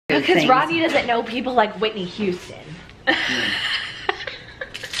Because Rodney doesn't know people like Whitney Houston.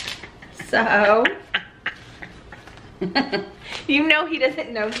 So? You know he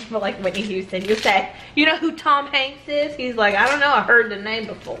doesn't know people like Whitney Houston. You say, you know who Tom Hanks is? He's like, I don't know, I heard the name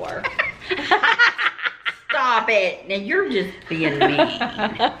before. Stop it. Now you're just being mean.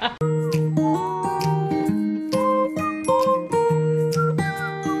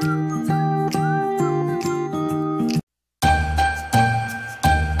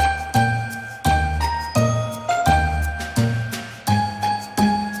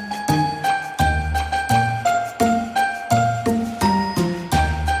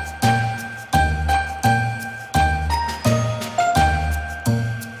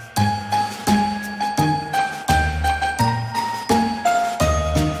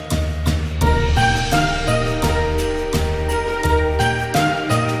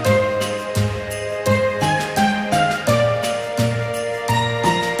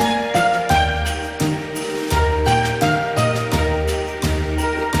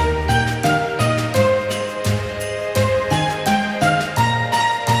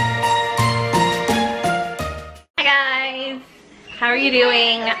 How are you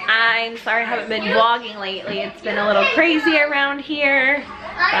doing? I'm sorry I haven't been vlogging lately. It's been a little crazy around here,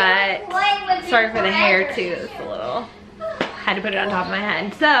 but sorry for the hair too. It's a little, had to put it on top of my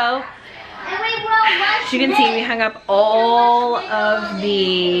head. So, as you can see, we hung up all of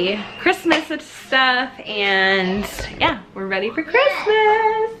the Christmas stuff, and yeah, we're ready for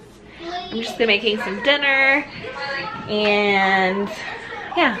Christmas. I'm just gonna making some dinner, and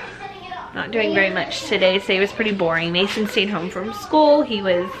yeah. Not doing very much today. Today was pretty boring. Mason stayed home from school. He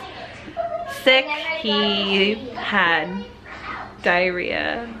was sick. He had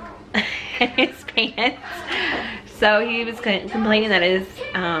diarrhea in his pants. So he was complaining that his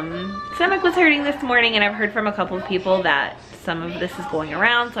stomach was hurting this morning, and I've heard from a couple of people that some of this is going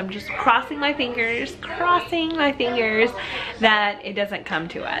around. So I'm just crossing my fingers that it doesn't come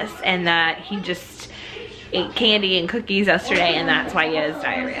to us, and that he just ate candy and cookies yesterday, and that's why he has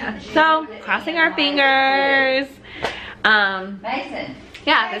diarrhea. So, crossing our fingers.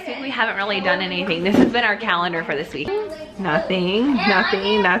 Yeah, this week we haven't really done anything. This has been our calendar for this week. Nothing.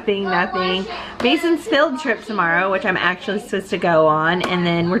 Mason's field trip tomorrow, which I'm actually supposed to go on, and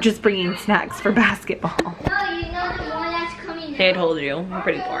then we're just bringing snacks for basketball. Hey, I told you, we're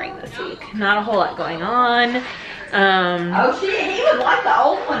pretty boring this week. Not a whole lot going on. He would like the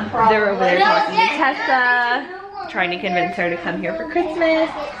old one probably. They're over there talking to Tessa, trying to convince her to come here for Christmas.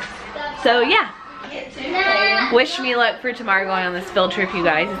 So yeah. Wish me luck for tomorrow going on this field trip, you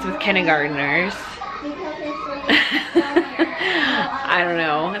guys. It's with kindergartners. I don't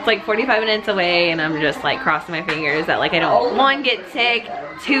know. It's like 45 minutes away, and I'm just like crossing my fingers that like I don't, 1, get sick,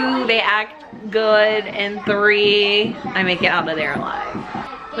 2, they act good, and 3, I make it out of there alive.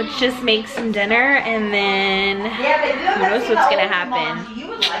 Let's just make some dinner, and then who knows what's gonna happen.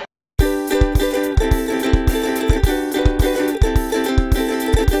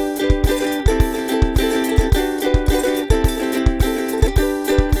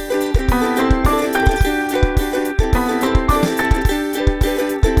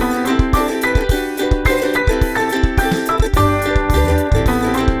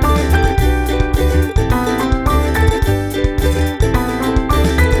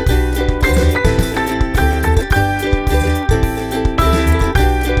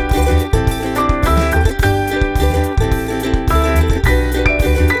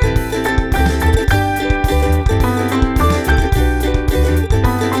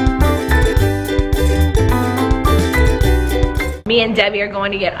 Me and Debbie are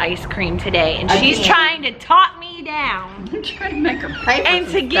going to get ice cream today, and she's trying to talk me down. I'm trying to make her pay for and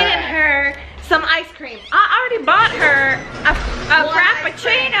to get her some ice cream. I already bought her a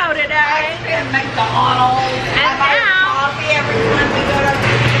frappuccino today. And McDonald's. And now, coffee every time we go to.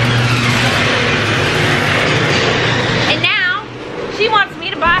 And now she wants me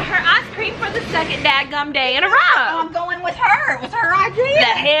to buy her ice cream for the second dadgum day in a row. I'm going with her. It was her idea. The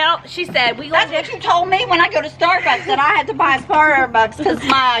hell? She said we That's what you told me when I go to Starbucks, that I had to buy Starbucks because it's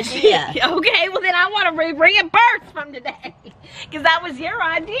my idea. Okay, well then I want to be reimbursed from today because that was your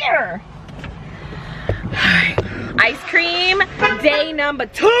idea. Alright, ice cream day number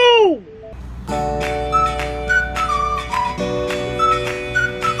 2.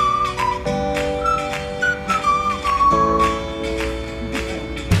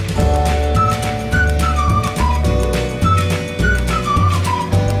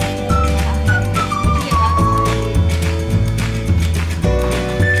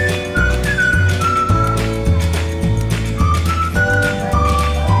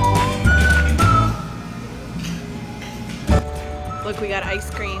 Look, we got ice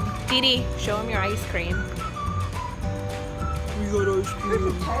cream. cream. Dee Dee, show him your ice cream. We got ice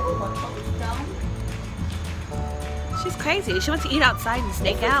cream. She's crazy. She wants to eat outside in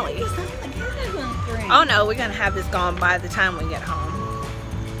Snake Alley. Oh no, we're gonna have this gone by the time we get home.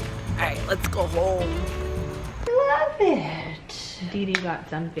 Alright, let's go home. Love it. Dee Dee got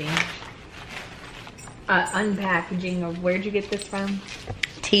something. Unpackaging of, where'd you get this from?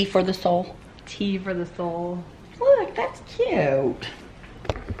 Tea for the soul. Tea for the soul. Look, that's cute.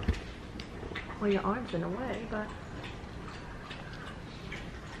 Well, your arm's in a way, but.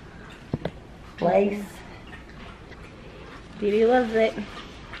 Lace. Dee Dee loves it.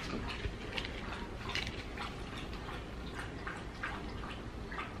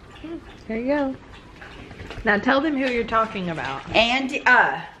 There you go. Now tell them who you're talking about. And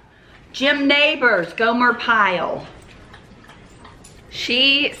Jim Neighbors, Gomer Pyle.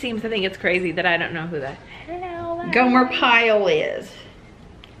 She seems to think it's crazy that I don't know who the hell that Gomer Pyle is.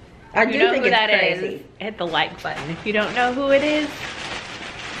 I do think it's crazy. Hit the like button. If you don't know who it is,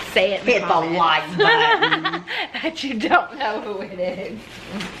 say it in Hit the like button. that you don't know who it is.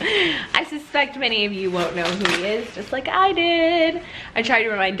 I suspect many of you won't know who he is, just like I did. I tried to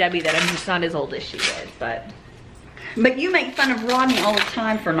remind Debbie that I'm just not as old as she is, but you make fun of Rodney all the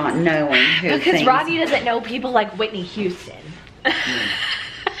time for not knowing who. Because Rodney doesn't know people like Whitney Houston.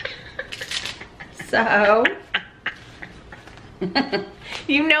 So?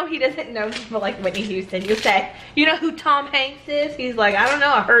 You know he doesn't know people like Whitney Houston. You say, you know who Tom Hanks is? He's like, I don't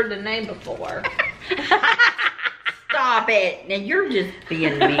know, I heard the name before. Stop it. Now you're just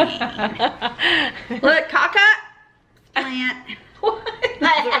being mean. Look, cock up plant. What?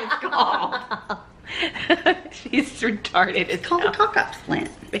 That's what it's called. She's retarded. It's called a cock up plant.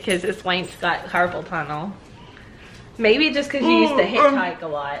 Because his wife got carpal tunnel. Maybe just because you used to hitchhike a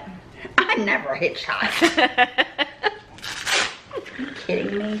lot. I never hitchhiked. Are you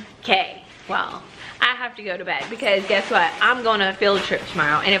kidding me? Okay, well, I have to go to bed because guess what? I'm going on a field trip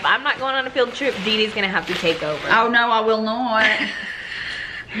tomorrow. And if I'm not going on a field trip, Dee Dee's going to have to take over. Oh, no, I will not.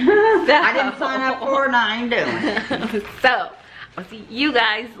 I didn't sign up for it and I ain't doing it. So, I'll see you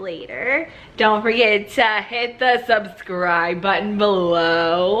guys later. Don't forget to hit the subscribe button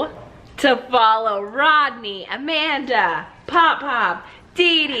below to follow Rodney, Amanda, Pop Pop,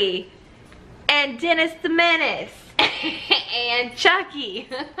 Dee Dee, and Dennis the Menace, and Chucky.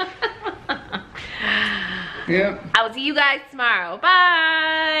 Yep. I will see you guys tomorrow.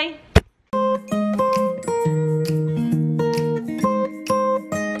 Bye.